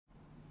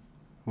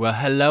Well,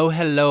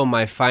 hello,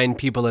 my fine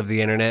people of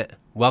the internet.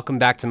 Welcome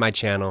back to my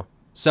channel.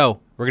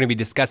 So, we're going to be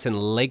discussing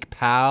Lake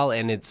Powell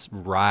and its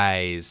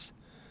rise.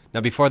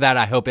 Now, before that,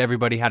 I hope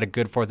everybody had a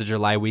good 4th of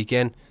July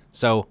weekend.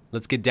 So,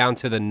 let's get down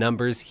to the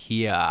numbers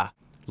here.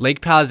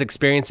 Lake Powell has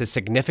experienced a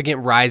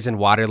significant rise in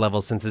water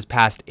level since this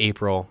past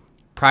April.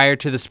 Prior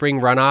to the spring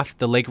runoff,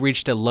 the lake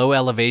reached a low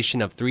elevation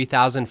of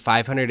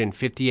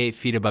 3,558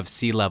 feet above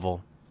sea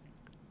level.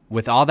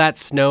 With all that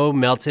snow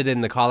melted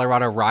in the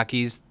Colorado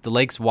Rockies, the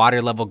lake's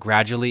water level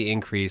gradually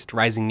increased,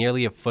 rising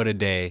nearly a foot a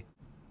day.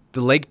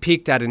 The lake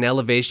peaked at an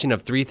elevation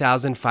of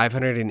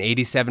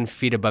 3,587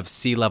 feet above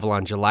sea level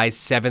on July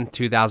 7,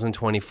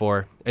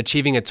 2024,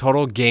 achieving a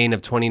total gain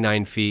of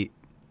 29 feet.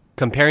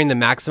 Comparing the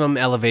maximum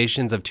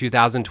elevations of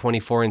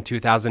 2024 and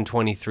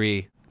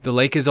 2023, the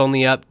lake is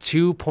only up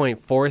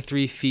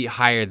 2.43 feet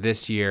higher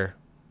this year.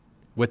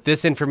 With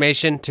this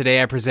information,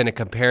 today I present a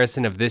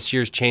comparison of this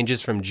year's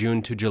changes from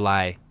June to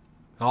July.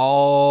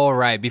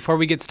 Alright, before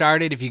we get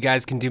started, if you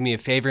guys can do me a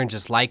favor and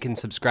just like and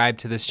subscribe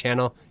to this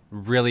channel,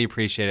 really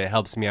appreciate it. It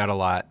helps me out a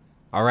lot.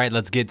 Alright,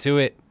 let's get to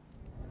it.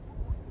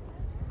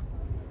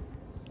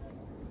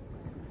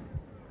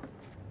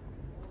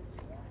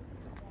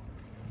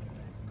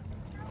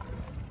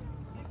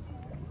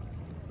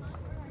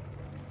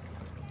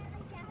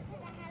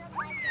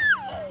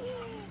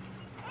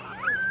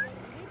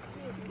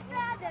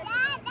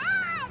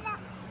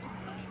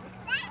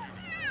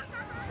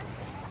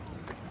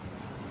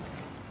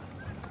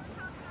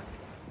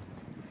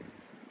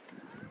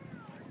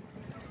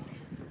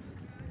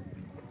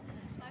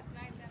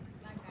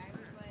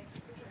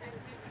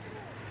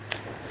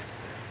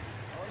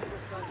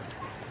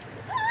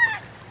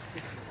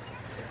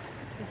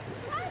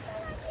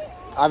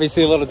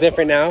 Obviously a little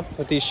different now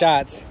with these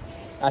shots.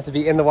 I have to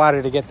be in the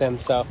water to get them,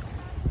 so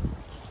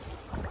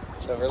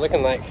we're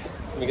looking like,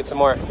 let me get some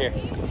more here.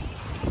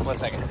 1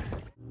 second.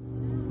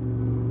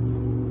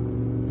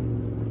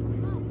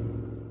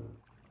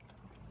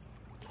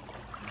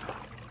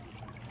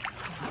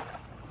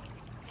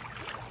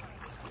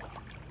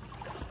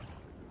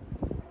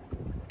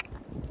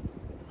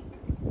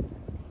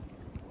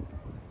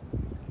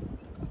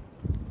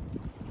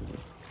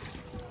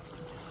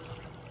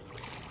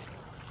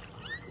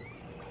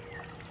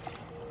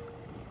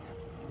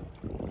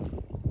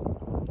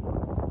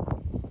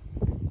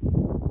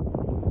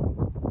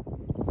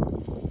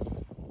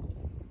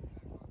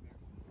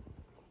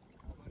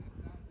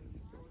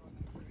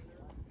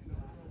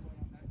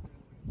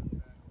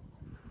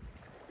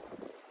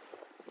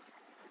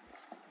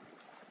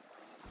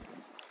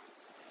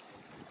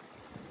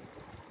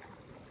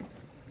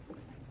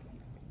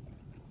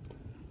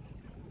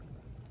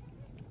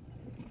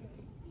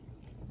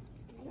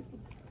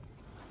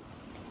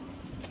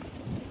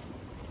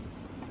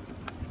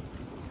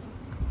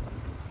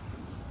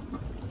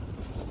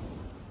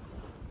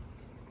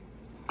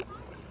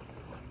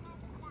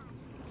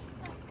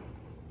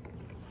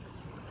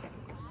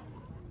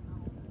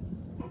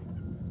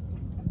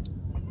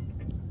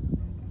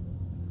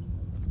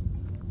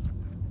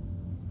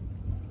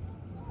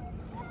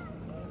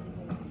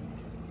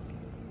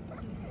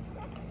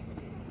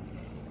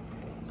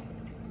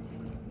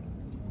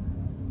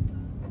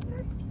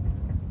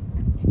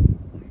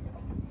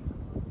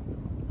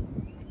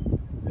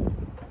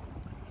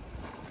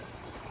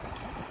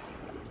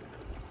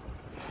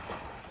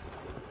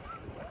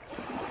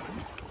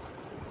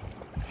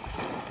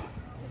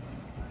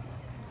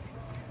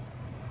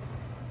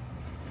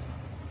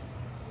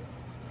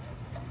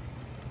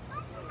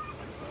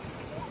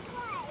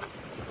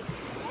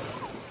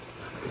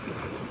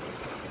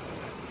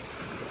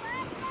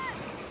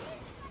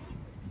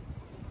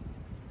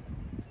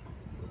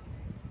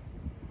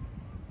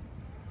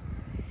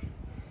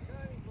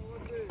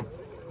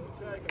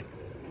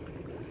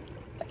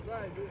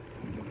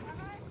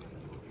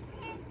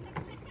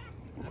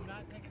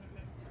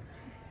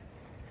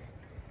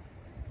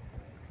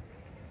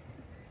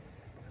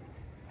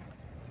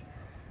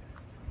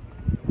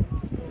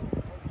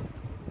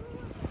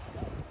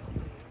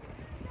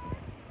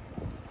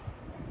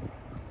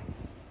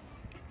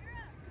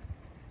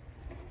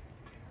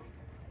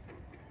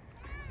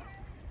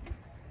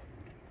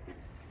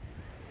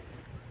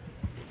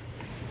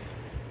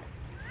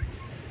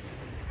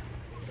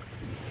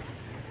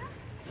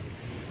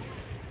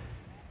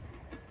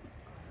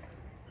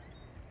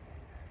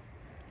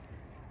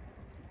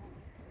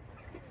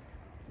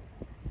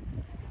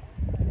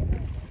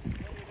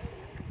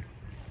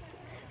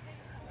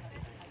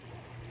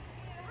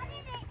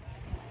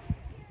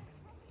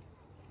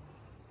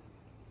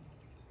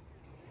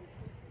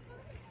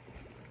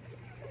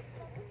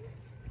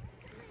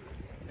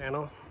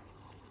 Panel.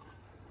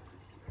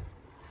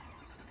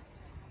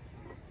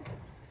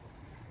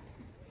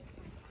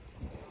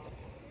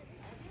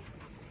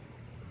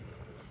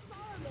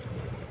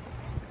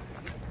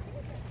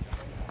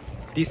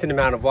 Decent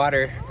amount of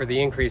water for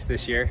the increase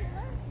this year.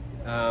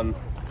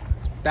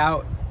 It's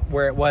about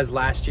where it was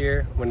last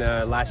year when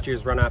last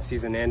year's runoff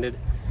season ended.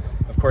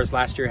 Of course,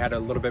 last year had a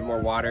little bit more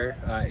water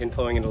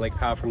inflowing into Lake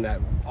Powell from that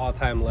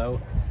all-time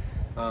low.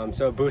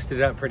 So it boosted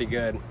it up pretty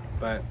good,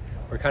 but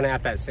we're kind of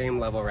at that same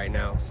level right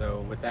now.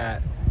 So with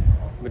that,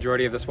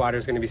 majority of this water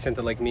is going to be sent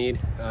to Lake Mead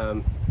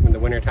when the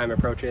winter time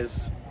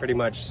approaches, pretty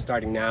much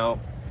starting now.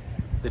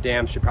 The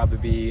dam should probably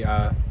be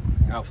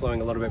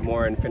outflowing a little bit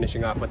more and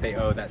finishing off what they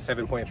owe, that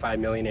 7.5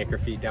 million acre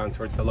feet down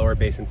towards the lower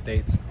basin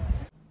states.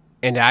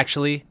 And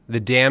actually, the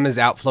dam is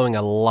outflowing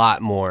a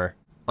lot more.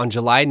 On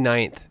July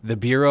 9th, the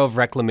Bureau of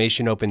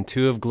Reclamation opened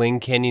 2 of Glen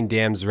Canyon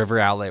Dam's river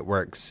outlet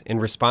works in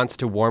response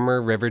to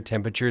warmer river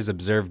temperatures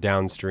observed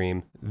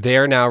downstream. They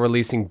are now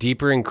releasing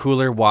deeper and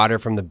cooler water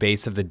from the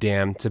base of the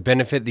dam to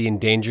benefit the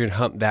endangered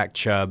Humpback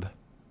Chub.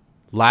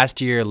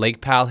 Last year, Lake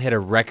Powell hit a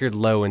record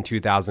low in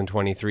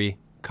 2023,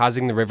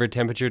 causing the river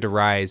temperature to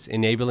rise,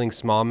 enabling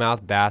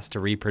smallmouth bass to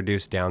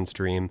reproduce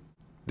downstream.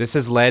 This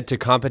has led to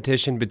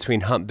competition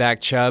between Humpback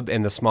Chub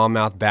and the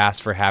smallmouth bass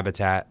for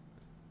habitat.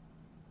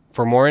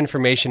 For more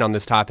information on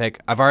this topic,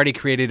 I've already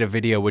created a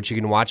video which you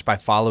can watch by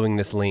following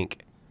this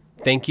link.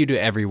 Thank you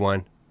to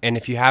everyone, and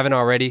if you haven't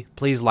already,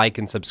 please like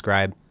and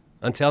subscribe.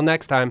 Until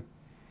next time.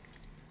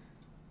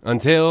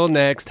 Until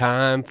next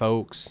time,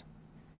 folks.